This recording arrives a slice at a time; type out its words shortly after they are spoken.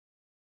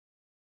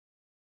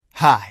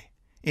Hi.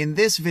 In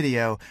this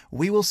video,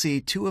 we will see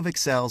two of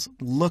Excel's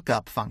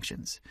lookup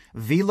functions,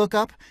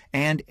 Vlookup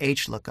and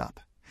Hlookup.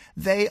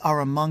 They are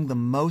among the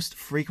most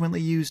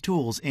frequently used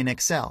tools in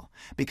Excel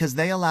because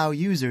they allow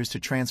users to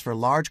transfer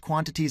large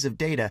quantities of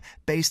data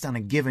based on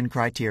a given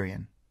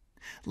criterion.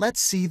 Let's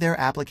see their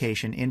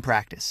application in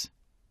practice.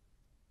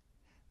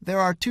 There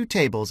are two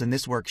tables in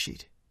this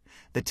worksheet.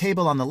 The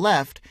table on the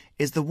left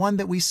is the one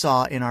that we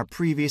saw in our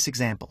previous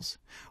examples,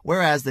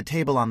 whereas the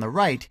table on the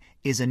right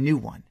is a new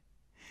one.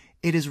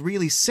 It is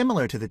really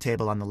similar to the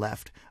table on the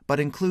left, but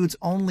includes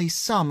only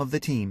some of the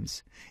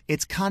teams.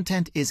 Its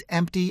content is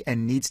empty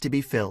and needs to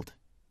be filled.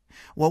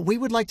 What we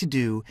would like to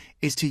do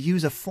is to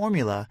use a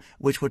formula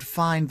which would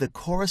find the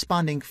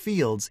corresponding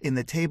fields in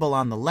the table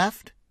on the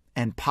left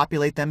and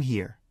populate them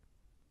here.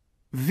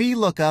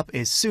 Vlookup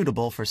is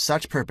suitable for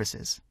such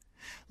purposes.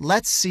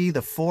 Let's see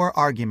the four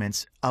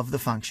arguments of the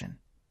function.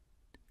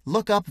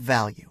 Lookup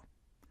value,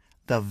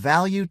 the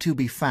value to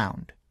be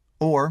found,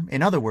 or,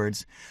 in other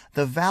words,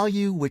 the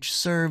value which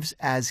serves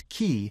as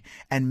key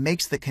and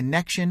makes the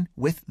connection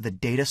with the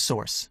data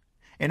source.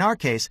 In our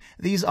case,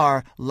 these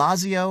are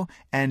Lazio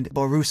and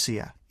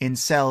Borussia in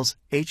cells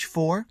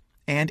H4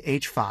 and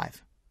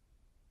H5.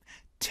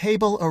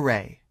 Table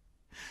array,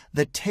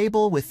 the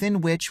table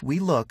within which we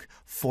look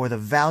for the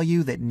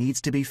value that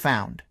needs to be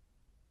found.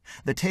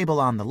 The table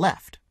on the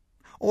left,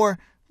 or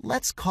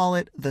let's call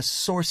it the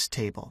source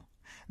table.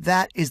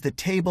 That is the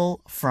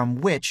table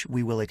from which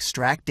we will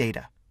extract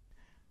data.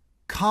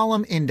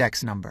 Column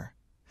index number,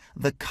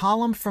 the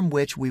column from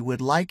which we would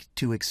like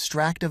to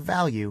extract a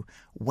value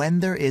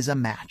when there is a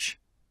match.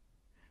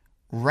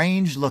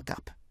 Range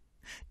lookup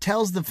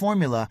tells the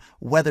formula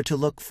whether to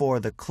look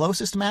for the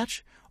closest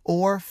match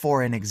or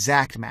for an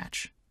exact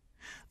match.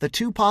 The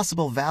two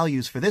possible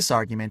values for this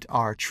argument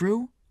are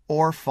true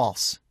or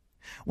false.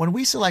 When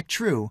we select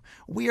true,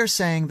 we are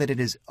saying that it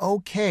is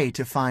okay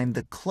to find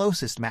the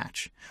closest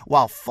match,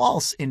 while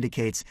false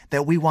indicates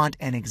that we want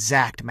an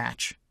exact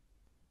match.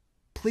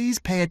 Please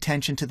pay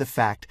attention to the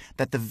fact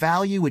that the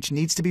value which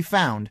needs to be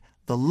found,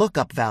 the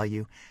lookup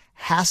value,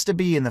 has to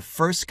be in the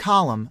first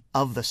column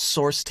of the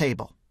source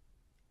table.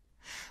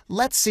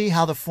 Let's see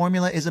how the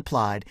formula is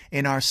applied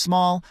in our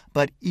small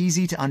but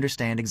easy to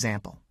understand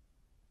example.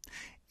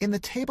 In the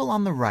table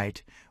on the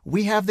right,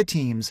 we have the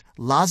teams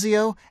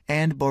Lazio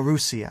and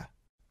Borussia.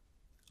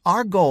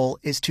 Our goal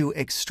is to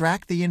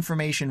extract the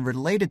information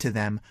related to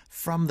them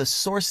from the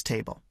source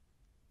table.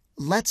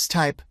 Let's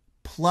type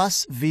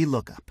plus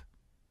Vlookup.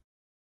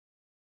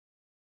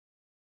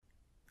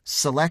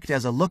 Select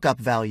as a lookup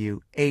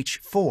value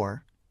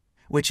H4,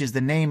 which is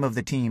the name of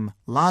the team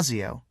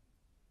Lazio,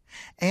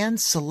 and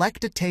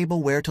select a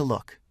table where to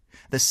look,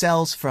 the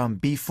cells from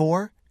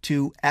B4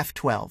 to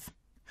F12,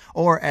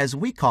 or as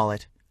we call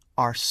it,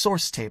 our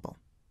source table.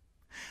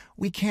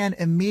 We can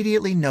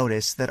immediately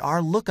notice that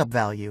our lookup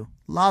value,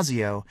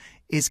 Lazio,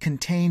 is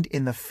contained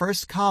in the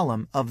first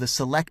column of the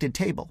selected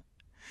table,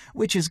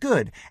 which is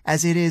good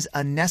as it is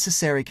a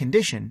necessary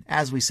condition,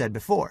 as we said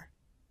before.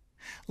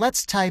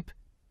 Let's type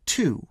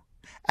 2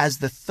 as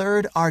the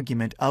third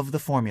argument of the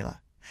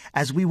formula,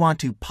 as we want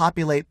to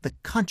populate the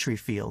country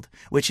field,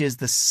 which is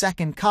the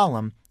second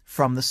column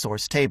from the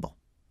source table.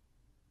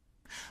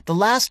 The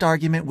last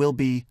argument will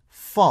be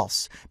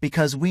false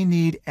because we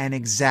need an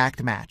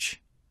exact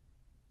match.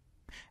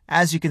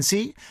 As you can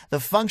see, the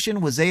function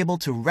was able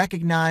to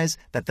recognize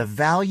that the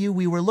value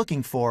we were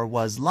looking for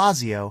was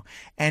Lazio,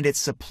 and it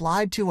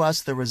supplied to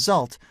us the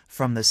result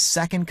from the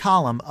second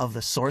column of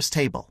the source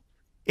table,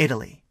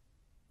 Italy.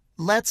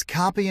 Let's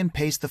copy and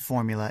paste the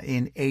formula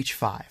in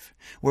H5,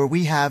 where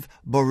we have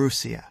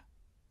Borussia.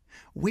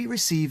 We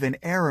receive an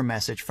error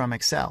message from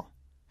Excel.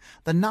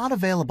 The not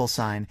available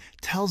sign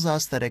tells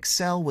us that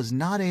Excel was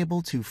not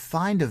able to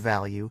find a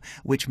value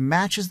which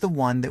matches the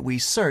one that we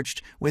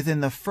searched within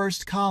the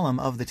first column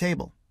of the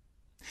table.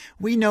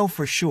 We know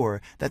for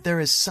sure that there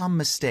is some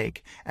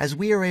mistake, as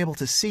we are able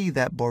to see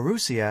that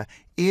Borussia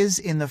is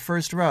in the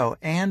first row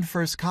and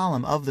first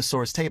column of the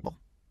source table.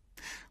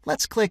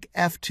 Let's click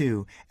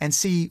F2 and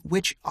see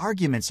which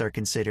arguments are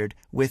considered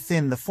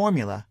within the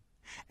formula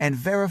and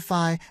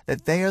verify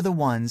that they are the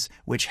ones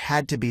which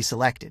had to be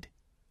selected.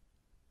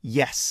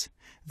 Yes,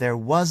 there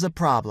was a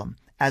problem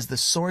as the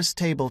source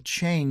table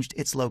changed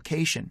its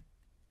location.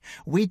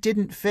 We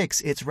didn't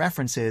fix its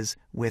references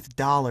with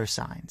dollar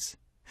signs.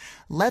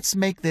 Let's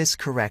make this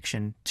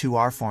correction to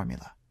our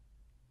formula.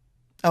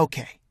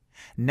 Okay,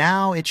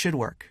 now it should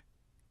work.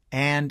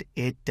 And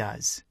it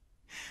does.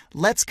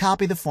 Let's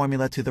copy the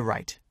formula to the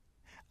right.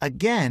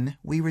 Again,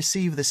 we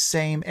receive the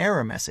same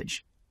error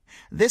message.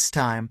 This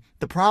time,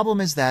 the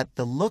problem is that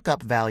the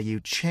lookup value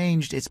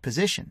changed its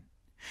position.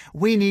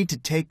 We need to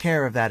take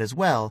care of that as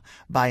well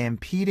by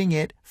impeding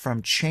it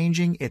from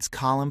changing its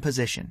column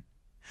position,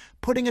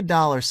 putting a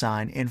dollar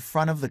sign in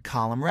front of the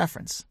column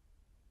reference.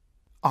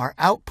 Our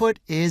output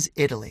is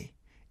Italy.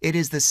 It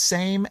is the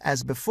same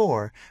as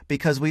before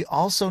because we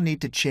also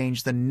need to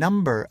change the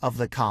number of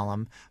the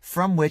column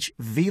from which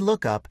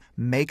Vlookup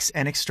makes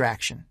an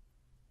extraction.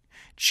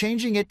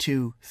 Changing it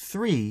to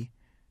 3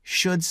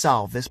 should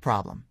solve this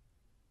problem.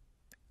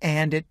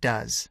 And it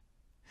does.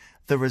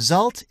 The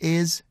result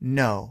is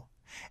no,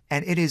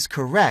 and it is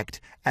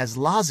correct as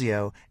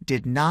Lazio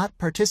did not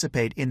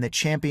participate in the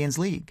Champions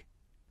League.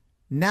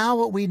 Now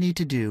what we need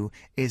to do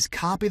is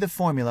copy the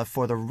formula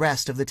for the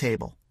rest of the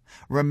table,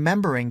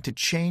 remembering to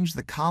change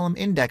the column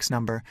index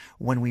number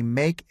when we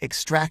make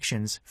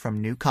extractions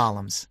from new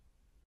columns.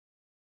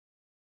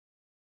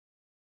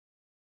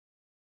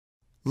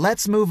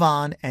 Let's move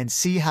on and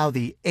see how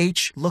the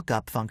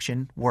Hlookup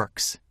function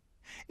works.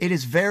 It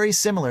is very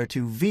similar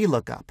to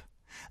Vlookup.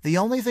 The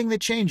only thing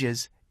that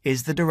changes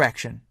is the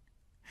direction.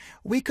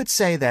 We could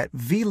say that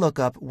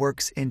Vlookup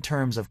works in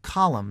terms of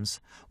columns,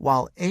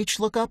 while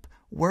Hlookup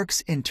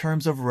works in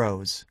terms of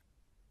rows.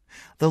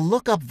 The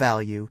lookup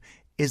value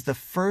is the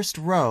first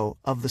row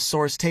of the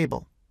source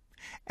table,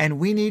 and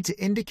we need to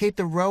indicate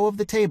the row of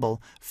the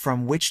table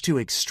from which to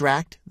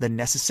extract the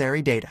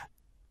necessary data.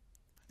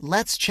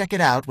 Let's check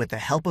it out with the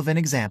help of an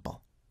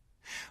example.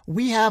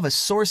 We have a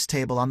source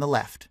table on the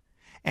left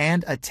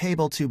and a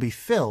table to be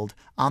filled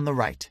on the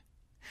right.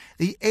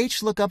 The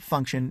Hlookup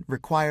function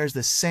requires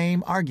the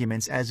same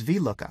arguments as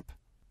Vlookup.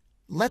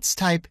 Let's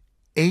type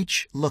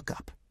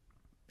Hlookup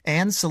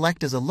and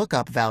select as a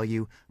lookup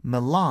value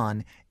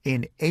Milan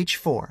in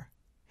H4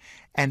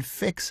 and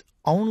fix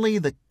only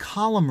the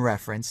column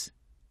reference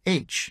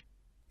H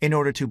in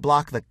order to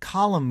block the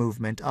column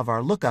movement of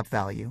our lookup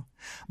value,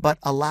 but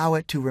allow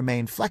it to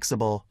remain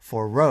flexible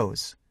for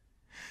rows.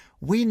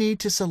 We need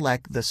to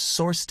select the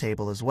source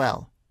table as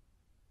well.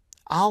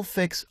 I'll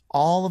fix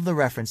all of the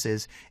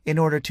references in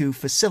order to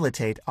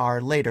facilitate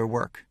our later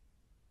work.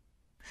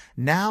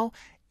 Now,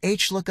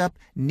 Hlookup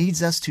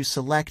needs us to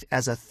select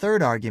as a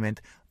third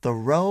argument the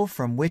row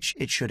from which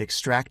it should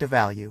extract a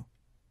value.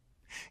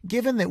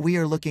 Given that we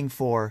are looking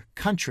for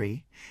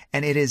country,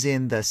 and it is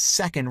in the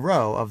second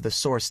row of the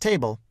source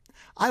table,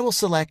 I will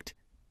select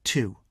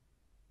 2.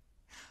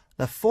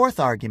 The fourth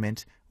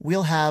argument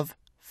we'll have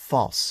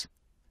false,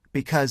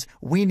 because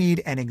we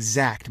need an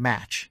exact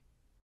match.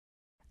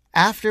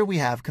 After we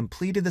have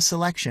completed the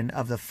selection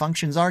of the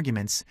function's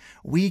arguments,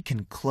 we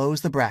can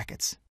close the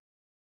brackets.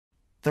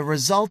 The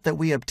result that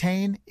we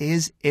obtain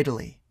is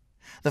Italy.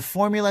 The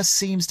formula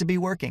seems to be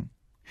working.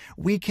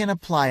 We can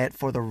apply it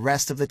for the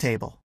rest of the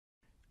table.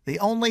 The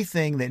only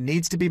thing that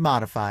needs to be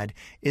modified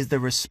is the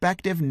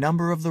respective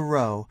number of the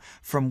row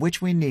from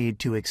which we need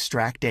to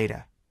extract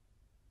data.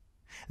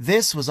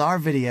 This was our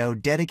video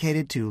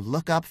dedicated to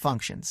lookup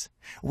functions.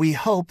 We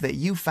hope that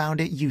you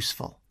found it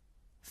useful.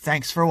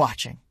 Thanks for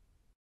watching.